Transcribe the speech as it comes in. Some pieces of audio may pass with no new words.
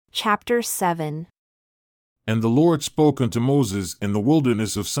Chapter 7. And the Lord spoke unto Moses in the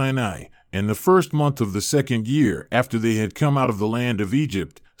wilderness of Sinai, in the first month of the second year after they had come out of the land of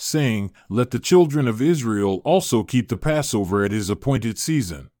Egypt, saying, Let the children of Israel also keep the Passover at his appointed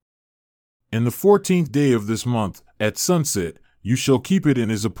season. In the 14th day of this month, at sunset, you shall keep it in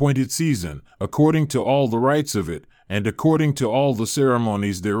his appointed season, according to all the rites of it, and according to all the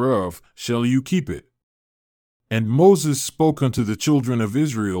ceremonies thereof, shall you keep it. And Moses spoke unto the children of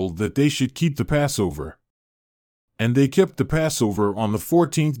Israel that they should keep the Passover. And they kept the Passover on the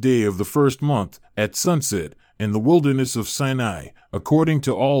 14th day of the first month, at sunset, in the wilderness of Sinai, according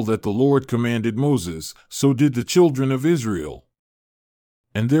to all that the Lord commanded Moses, so did the children of Israel.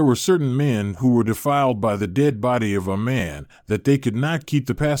 And there were certain men who were defiled by the dead body of a man, that they could not keep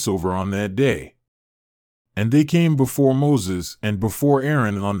the Passover on that day. And they came before Moses and before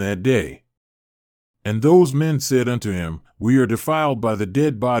Aaron on that day. And those men said unto him, We are defiled by the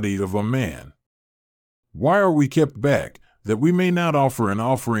dead body of a man. Why are we kept back, that we may not offer an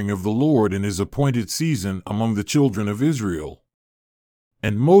offering of the Lord in his appointed season among the children of Israel?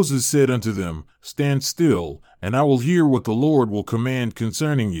 And Moses said unto them, Stand still, and I will hear what the Lord will command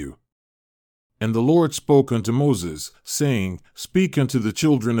concerning you. And the Lord spoke unto Moses, saying, Speak unto the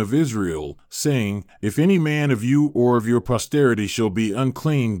children of Israel, saying, If any man of you or of your posterity shall be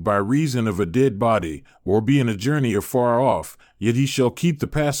unclean by reason of a dead body, or be in a journey afar off, yet he shall keep the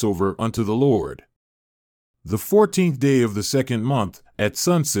Passover unto the Lord. The 14th day of the second month, at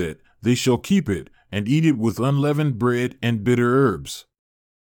sunset, they shall keep it, and eat it with unleavened bread and bitter herbs.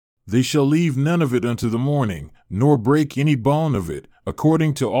 They shall leave none of it unto the morning, nor break any bone of it.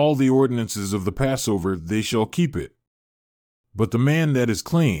 According to all the ordinances of the Passover they shall keep it. But the man that is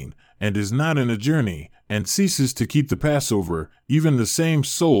clean, and is not in a journey, and ceases to keep the Passover, even the same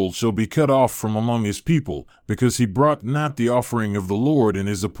soul shall be cut off from among his people, because he brought not the offering of the Lord in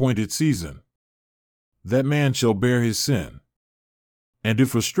his appointed season. That man shall bear his sin. And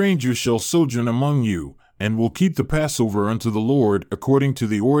if a stranger shall sojourn among you, and will keep the Passover unto the Lord according to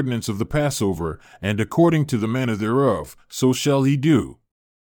the ordinance of the Passover, and according to the manner thereof, so shall he do.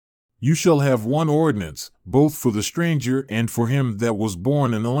 You shall have one ordinance, both for the stranger and for him that was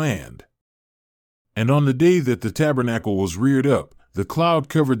born in the land. And on the day that the tabernacle was reared up, the cloud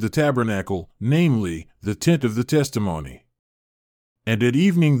covered the tabernacle, namely, the tent of the testimony. And at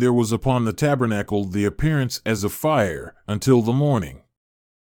evening there was upon the tabernacle the appearance as of fire, until the morning.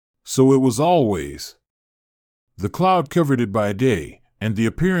 So it was always. The cloud covered it by day, and the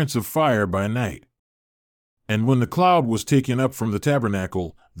appearance of fire by night. And when the cloud was taken up from the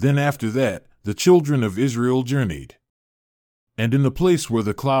tabernacle, then after that, the children of Israel journeyed. And in the place where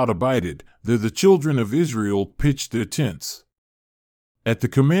the cloud abided, there the children of Israel pitched their tents. At the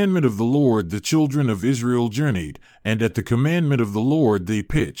commandment of the Lord the children of Israel journeyed, and at the commandment of the Lord they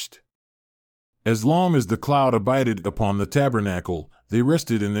pitched. As long as the cloud abided upon the tabernacle, they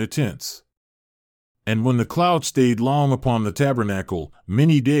rested in their tents. And when the cloud stayed long upon the tabernacle,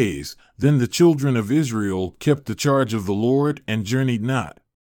 many days, then the children of Israel kept the charge of the Lord and journeyed not.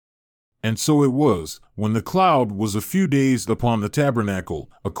 And so it was, when the cloud was a few days upon the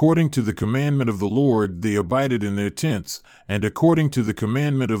tabernacle, according to the commandment of the Lord they abided in their tents, and according to the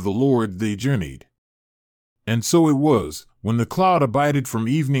commandment of the Lord they journeyed. And so it was, when the cloud abided from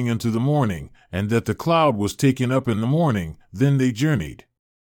evening unto the morning, and that the cloud was taken up in the morning, then they journeyed.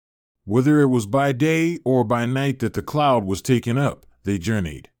 Whether it was by day or by night that the cloud was taken up, they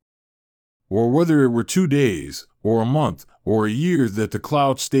journeyed. Or whether it were 2 days, or a month, or a year that the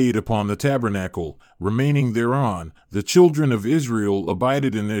cloud stayed upon the tabernacle, remaining thereon, the children of Israel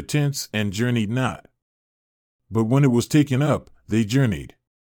abided in their tents and journeyed not. But when it was taken up, they journeyed.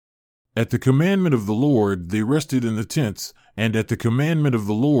 At the commandment of the Lord they rested in the tents, and at the commandment of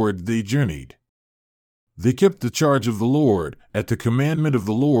the Lord they journeyed. They kept the charge of the Lord, at the commandment of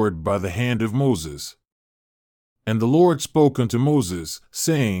the Lord by the hand of Moses. And the Lord spoke unto Moses,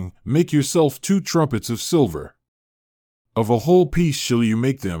 saying, Make yourself 2 trumpets of silver. Of a whole piece shall you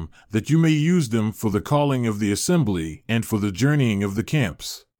make them, that you may use them for the calling of the assembly and for the journeying of the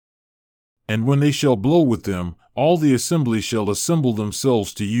camps. And when they shall blow with them, all the assembly shall assemble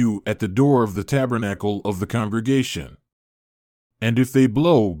themselves to you at the door of the tabernacle of the congregation. And if they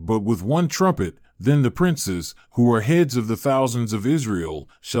blow but with 1 trumpet, then the princes, who are heads of the thousands of Israel,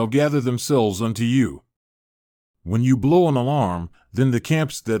 shall gather themselves unto you. When you blow an alarm, then the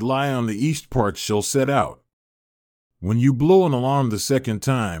camps that lie on the east part shall set out. When you blow an alarm the second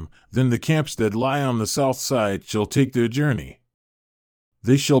time, then the camps that lie on the south side shall take their journey.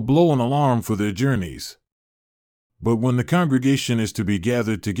 They shall blow an alarm for their journeys. But when the congregation is to be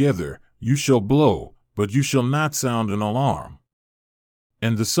gathered together, you shall blow, but you shall not sound an alarm.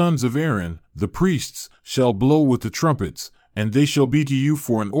 And the sons of Aaron, the priests, shall blow with the trumpets, and they shall be to you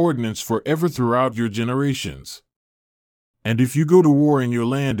for an ordinance forever throughout your generations. And if you go to war in your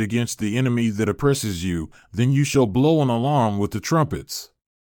land against the enemy that oppresses you, then you shall blow an alarm with the trumpets.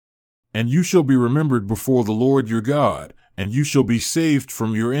 And you shall be remembered before the Lord your God, and you shall be saved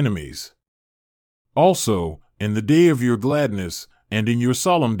from your enemies. Also, in the day of your gladness, and in your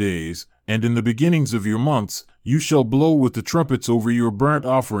solemn days, and in the beginnings of your months, you shall blow with the trumpets over your burnt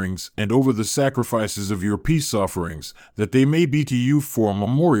offerings and over the sacrifices of your peace offerings, that they may be to you for a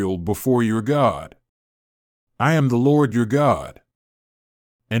memorial before your God. I am the Lord your God.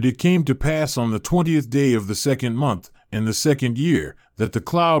 And it came to pass on the 20th day of the 2nd month, in the 2nd year, that the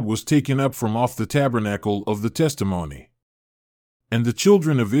cloud was taken up from off the tabernacle of the testimony. And the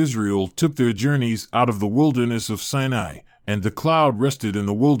children of Israel took their journeys out of the wilderness of Sinai, and the cloud rested in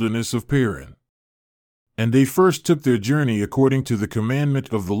the wilderness of Paran. And they first took their journey according to the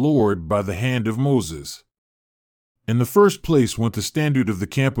commandment of the Lord by the hand of Moses. In the first place went the standard of the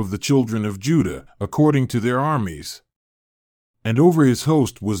camp of the children of Judah, according to their armies. And over his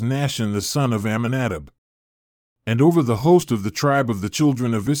host was Nahshon the son of Amminadab. And over the host of the tribe of the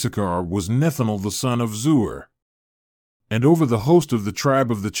children of Issachar was Nethanel the son of Zuar. And over the host of the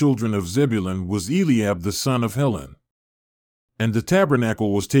tribe of the children of Zebulun was Eliab the son of Helon. And the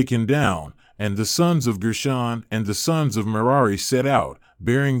tabernacle was taken down, and the sons of Gershon and the sons of Merari set out,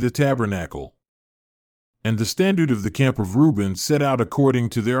 bearing the tabernacle. And the standard of the camp of Reuben set out according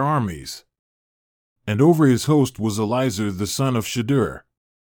to their armies. And over his host was Elizur the son of Shedeur.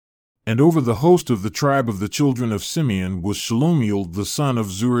 And over the host of the tribe of the children of Simeon was Shelumiel the son of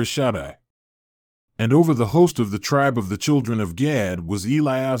Zurishaddai. And over the host of the tribe of the children of Gad was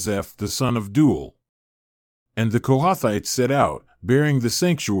Eliasaph the son of Duel. And the Kohathites set out, bearing the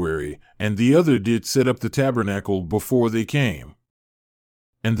sanctuary, and the other did set up the tabernacle before they came.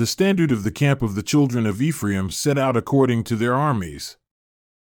 And the standard of the camp of the children of Ephraim set out according to their armies.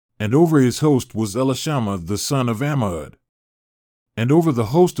 And over his host was Elishama the son of Ammihud. And over the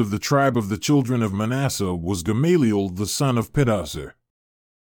host of the tribe of the children of Manasseh was Gamaliel the son of Pedahzur.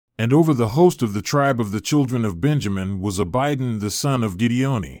 And over the host of the tribe of the children of Benjamin was Abidan the son of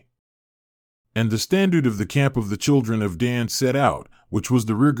Gideoni. And the standard of the camp of the children of Dan set out, which was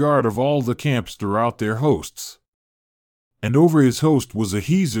the rear guard of all the camps throughout their hosts. And over his host was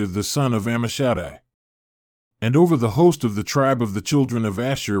Ahiezer the son of Ammishaddai. And over the host of the tribe of the children of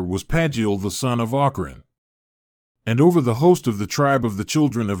Asher was Pagiel the son of Ochran. And over the host of the tribe of the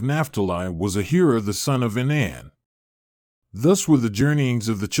children of Naphtali was Ahira the son of Enan. Thus were the journeyings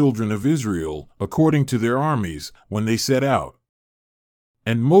of the children of Israel, according to their armies, when they set out.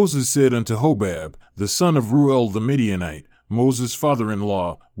 And Moses said unto Hobab, the son of Ruel the Midianite, Moses'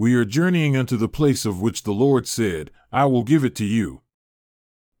 father-in-law, we are journeying unto the place of which the Lord said, I will give it to you.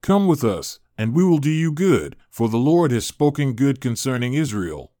 Come with us, and we will do you good, for the Lord has spoken good concerning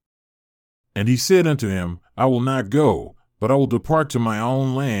Israel. And he said unto him, I will not go, but I will depart to my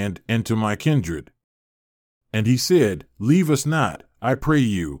own land and to my kindred. And he said, Leave us not, I pray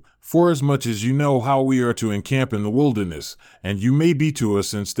you, forasmuch as you know how we are to encamp in the wilderness, and you may be to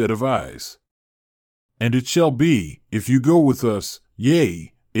us instead of eyes. And it shall be, if you go with us,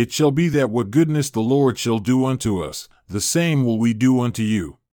 yea, it shall be that what goodness the Lord shall do unto us, the same will we do unto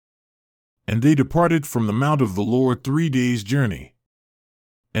you. And they departed from the mount of the Lord 3 days' journey.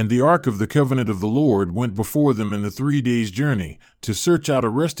 And the ark of the covenant of the Lord went before them in the 3 days' journey, to search out a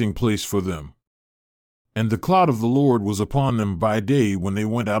resting place for them. And the cloud of the Lord was upon them by day when they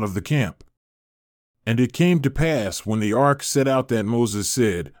went out of the camp. And it came to pass when the ark set out that Moses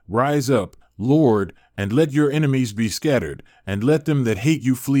said, Rise up, Lord, and let your enemies be scattered, and let them that hate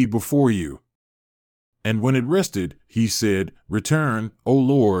you flee before you. And when it rested, he said, Return, O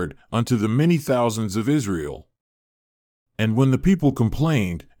Lord, unto the many thousands of Israel. And when the people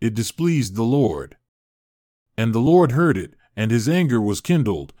complained, it displeased the Lord. And the Lord heard it, and his anger was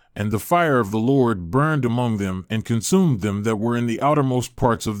kindled, and the fire of the Lord burned among them and consumed them that were in the outermost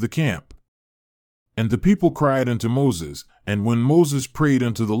parts of the camp. And the people cried unto Moses, and when Moses prayed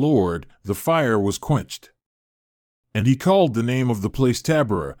unto the Lord, the fire was quenched. And he called the name of the place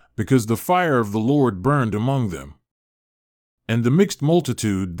Taberah, because the fire of the Lord burned among them. And the mixed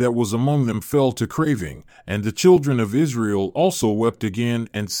multitude that was among them fell to craving, and the children of Israel also wept again,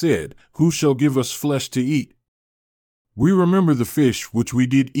 and said, Who shall give us flesh to eat? We remember the fish which we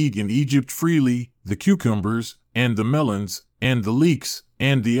did eat in Egypt freely, the cucumbers, and the melons, and the leeks,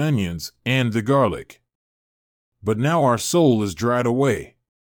 and the onions, and the garlic. But now our soul is dried away.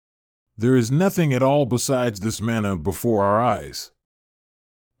 There is nothing at all besides this manna before our eyes.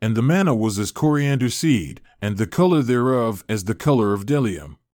 And the manna was as coriander seed, and the color thereof as the color of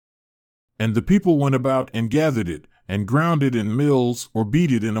bdellium. And the people went about and gathered it, and ground it in mills, or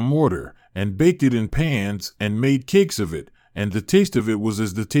beat it in a mortar, and baked it in pans, and made cakes of it, and the taste of it was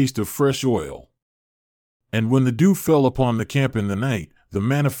as the taste of fresh oil. And when the dew fell upon the camp in the night, the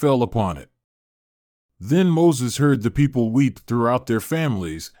manna fell upon it. Then Moses heard the people weep throughout their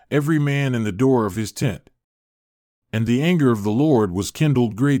families, every man in the door of his tent. And the anger of the Lord was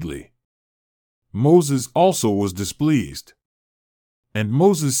kindled greatly. Moses also was displeased. And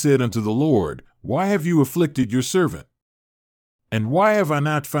Moses said unto the Lord, Why have you afflicted your servant? And why have I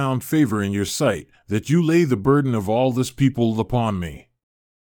not found favor in your sight, that you lay the burden of all this people upon me?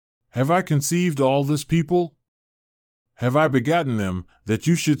 Have I conceived all this people? Have I begotten them, that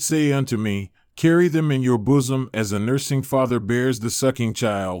you should say unto me, Carry them in your bosom as a nursing father bears the sucking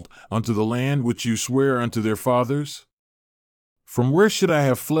child, unto the land which you swear unto their fathers? From where should I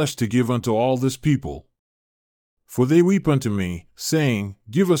have flesh to give unto all this people? For they weep unto me, saying,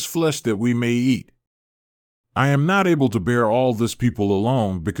 Give us flesh that we may eat. I am not able to bear all this people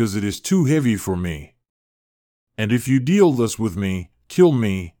alone, because it is too heavy for me. And if you deal thus with me, kill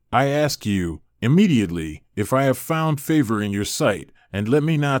me, I ask you, immediately, if I have found favor in your sight, and let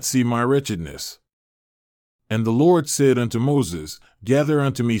me not see my wretchedness. And the Lord said unto Moses, Gather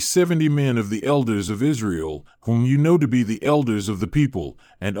unto me 70 men of the elders of Israel, whom you know to be the elders of the people,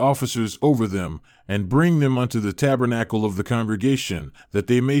 and officers over them, and bring them unto the tabernacle of the congregation, that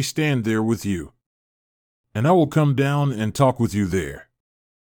they may stand there with you. And I will come down and talk with you there.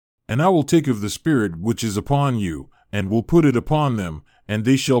 And I will take of the Spirit which is upon you, and will put it upon them, and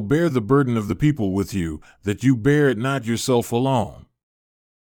they shall bear the burden of the people with you, that you bear it not yourself alone.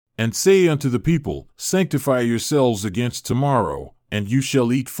 And say unto the people, Sanctify yourselves against tomorrow, and you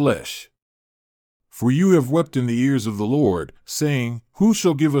shall eat flesh. For you have wept in the ears of the Lord, saying, Who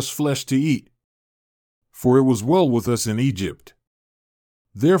shall give us flesh to eat? For it was well with us in Egypt.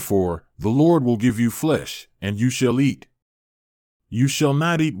 Therefore, the Lord will give you flesh, and you shall eat. You shall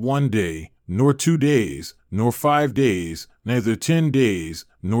not eat 1 day, nor 2 days, nor 5 days, neither 10 days,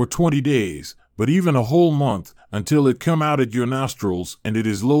 nor 20 days, but even a whole month, until it come out at your nostrils, and it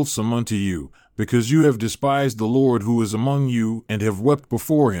is loathsome unto you, because you have despised the Lord who is among you, and have wept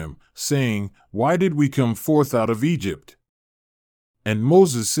before him, saying, Why did we come forth out of Egypt? And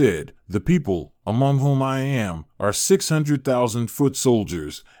Moses said, The people, among whom I am, are 600,000 foot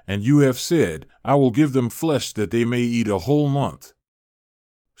soldiers, and you have said, I will give them flesh that they may eat a whole month.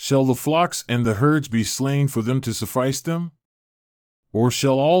 Shall the flocks and the herds be slain for them to suffice them? Or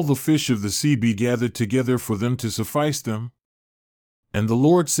shall all the fish of the sea be gathered together for them to suffice them? And the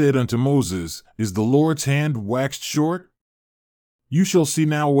Lord said unto Moses, Is the Lord's hand waxed short? You shall see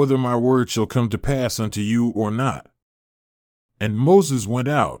now whether my word shall come to pass unto you or not. And Moses went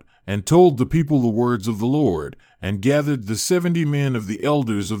out, and told the people the words of the Lord, and gathered the 70 men of the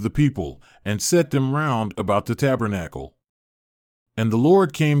elders of the people, and set them round about the tabernacle. And the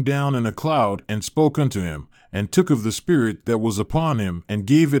Lord came down in a cloud, and spoke unto him, and took of the Spirit that was upon him, and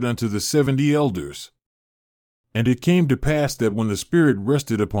gave it unto the 70 elders. And it came to pass that when the Spirit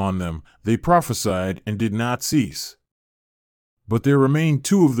rested upon them, they prophesied and did not cease. But there remained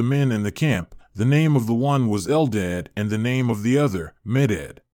 2 of the men in the camp, the name of the one was Eldad, and the name of the other,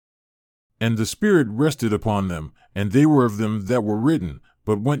 Medad. And the Spirit rested upon them, and they were of them that were written,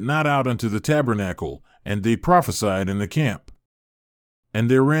 but went not out unto the tabernacle, and they prophesied in the camp. And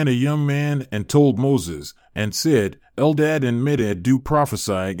there ran a young man and told Moses, and said, Eldad and Medad do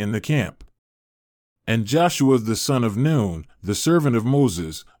prophesy in the camp. And Joshua the son of Nun, the servant of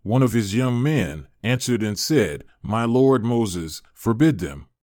Moses, one of his young men, answered and said, My lord Moses, forbid them.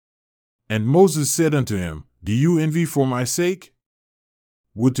 And Moses said unto him, Do you envy for my sake?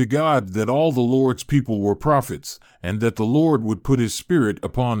 Would to God that all the Lord's people were prophets, and that the Lord would put his Spirit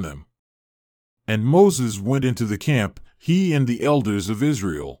upon them. And Moses went into the camp, he and the elders of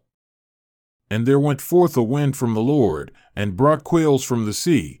Israel. And there went forth a wind from the Lord, and brought quails from the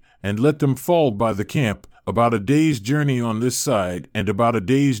sea, and let them fall by the camp, about a day's journey on this side, and about a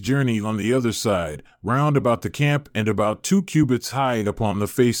day's journey on the other side, round about the camp, and about 2 cubits high upon the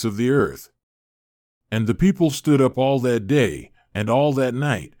face of the earth. And the people stood up all that day, and all that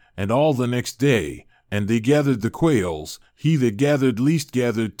night, and all the next day, and they gathered the quails. He that gathered least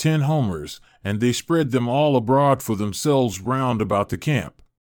gathered 10 homers, and they spread them all abroad for themselves round about the camp.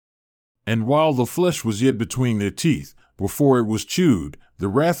 And while the flesh was yet between their teeth, before it was chewed, the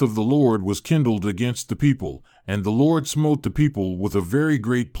wrath of the Lord was kindled against the people, and the Lord smote the people with a very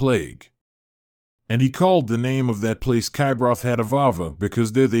great plague. And he called the name of that place Kibroth Hattaavah,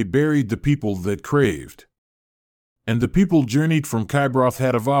 because there they buried the people that craved. And the people journeyed from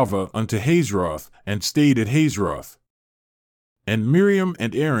Kibroth-Hattaavah unto Hazeroth, and stayed at Hazeroth. And Miriam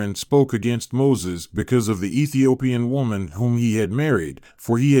and Aaron spoke against Moses because of the Ethiopian woman whom he had married,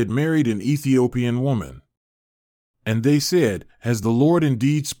 for he had married an Ethiopian woman. And they said, Has the Lord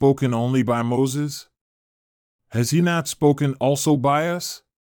indeed spoken only by Moses? Has he not spoken also by us?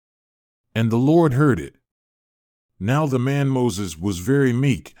 And the Lord heard it. Now the man Moses was very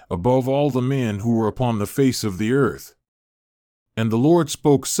meek, above all the men who were upon the face of the earth. And the Lord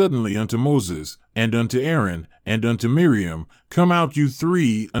spoke suddenly unto Moses, and unto Aaron, and unto Miriam, Come out you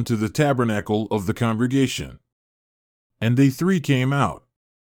three unto the tabernacle of the congregation. And they three came out.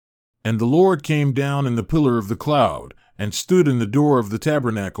 And the Lord came down in the pillar of the cloud, and stood in the door of the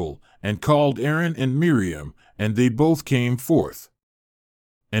tabernacle, and called Aaron and Miriam, and they both came forth.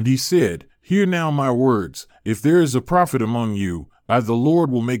 And he said, Hear now my words, if there is a prophet among you, I the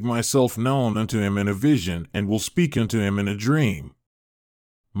Lord will make myself known unto him in a vision, and will speak unto him in a dream.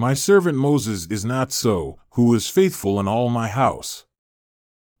 My servant Moses is not so, who is faithful in all my house.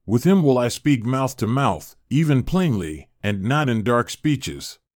 With him will I speak mouth to mouth, even plainly, and not in dark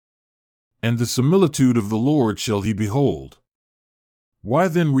speeches. And the similitude of the Lord shall he behold. Why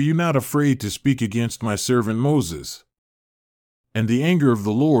then were you not afraid to speak against my servant Moses? And the anger of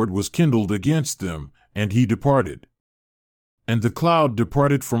the Lord was kindled against them, and he departed. And the cloud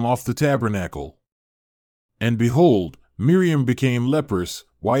departed from off the tabernacle. And behold, Miriam became leprous,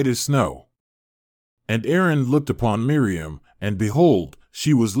 white as snow. And Aaron looked upon Miriam, and behold,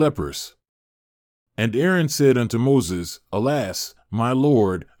 she was leprous. And Aaron said unto Moses, Alas, my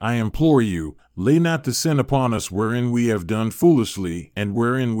Lord, I implore you, lay not the sin upon us wherein we have done foolishly, and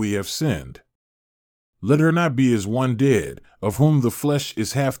wherein we have sinned. Let her not be as one dead, of whom the flesh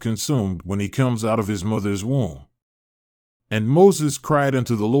is half consumed when he comes out of his mother's womb. And Moses cried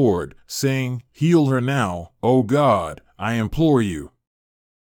unto the Lord, saying, Heal her now, O God, I implore you.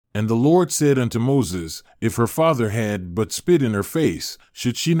 And the Lord said unto Moses, If her father had but spit in her face,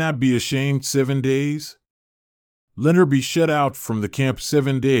 should she not be ashamed 7 days? Let her be shut out from the camp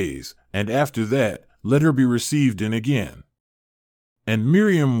 7 days, and after that, let her be received in again. And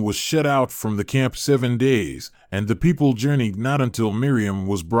Miriam was shut out from the camp 7 days, and the people journeyed not until Miriam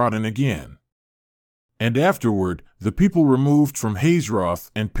was brought in again. And afterward, the people removed from Hazeroth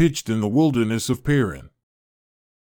and pitched in the wilderness of Paran.